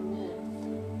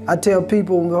 I tell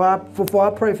people before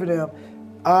I pray for them,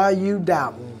 are you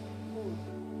doubting?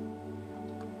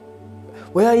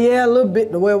 Well, yeah, a little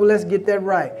bit. Well, let's get that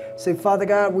right. Say, Father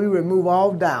God, we remove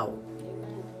all doubt.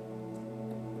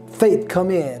 Faith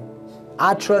come in.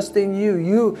 I trust in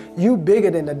you. You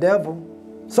bigger than the devil.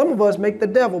 Some of us make the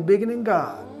devil bigger than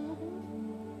God.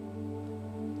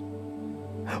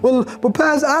 Well, but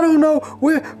Pastor, I don't know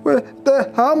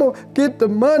how I'm going to get the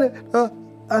money.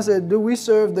 I said, do we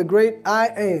serve the great I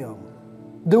am?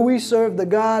 Do we serve the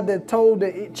God that told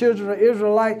the children of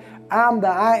Israelite, I'm the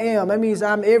I am? That means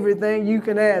I'm everything you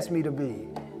can ask me to be.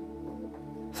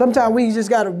 Sometimes we just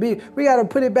got to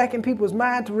put it back in people's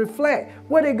mind to reflect.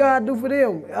 What did God do for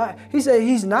them? He said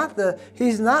he's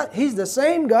the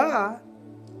same God.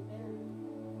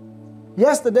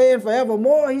 Yesterday and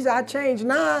forevermore. He said, I change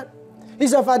not. He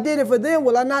said, if I did it for them,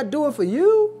 will I not do it for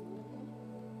you?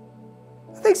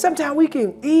 I think sometimes we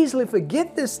can easily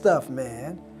forget this stuff,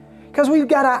 man, because we've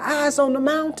got our eyes on the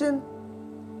mountain.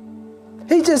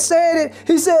 He just said it.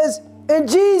 He says, and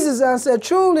Jesus answered,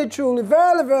 truly, truly,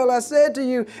 verily, verily, I said to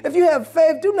you, if you have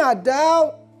faith, do not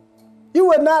doubt. You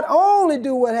will not only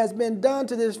do what has been done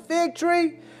to this fig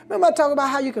tree. Remember I talking about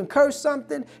how you can curse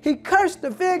something? He cursed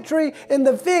the fig tree, and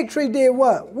the fig tree did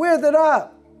what? Withered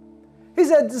up. He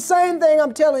said, the same thing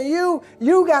I'm telling you,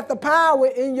 you got the power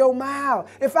in your mouth.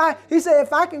 He said,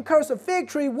 if I can curse a fig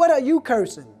tree, what are you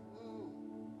cursing?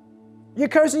 You're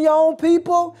cursing your own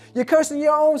people? You're cursing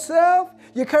your own self?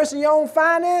 You're cursing your own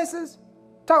finances?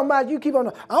 Talking about you keep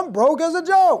on, I'm broke as a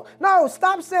joke. No,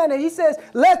 stop saying it. He says,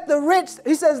 let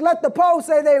the poor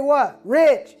say they what?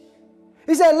 Rich.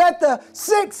 He said, let the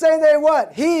sick say they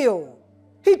what? Healed.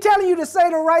 He telling you to say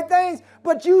the right things,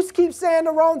 but you keep saying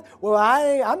the wrong. Well,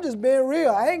 I'm just being real.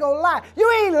 I ain't gonna lie.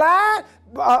 You ain't lying.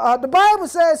 The Bible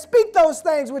says, speak those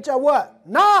things which are what?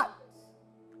 Not.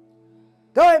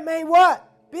 Though it may what?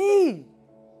 Be.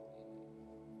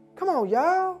 Come on,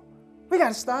 y'all. We got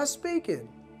to start speaking.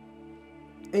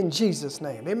 In Jesus'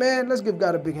 name. Amen. Let's give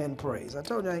God a big hand of praise. I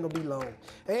told you I ain't going to be long.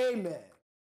 Amen.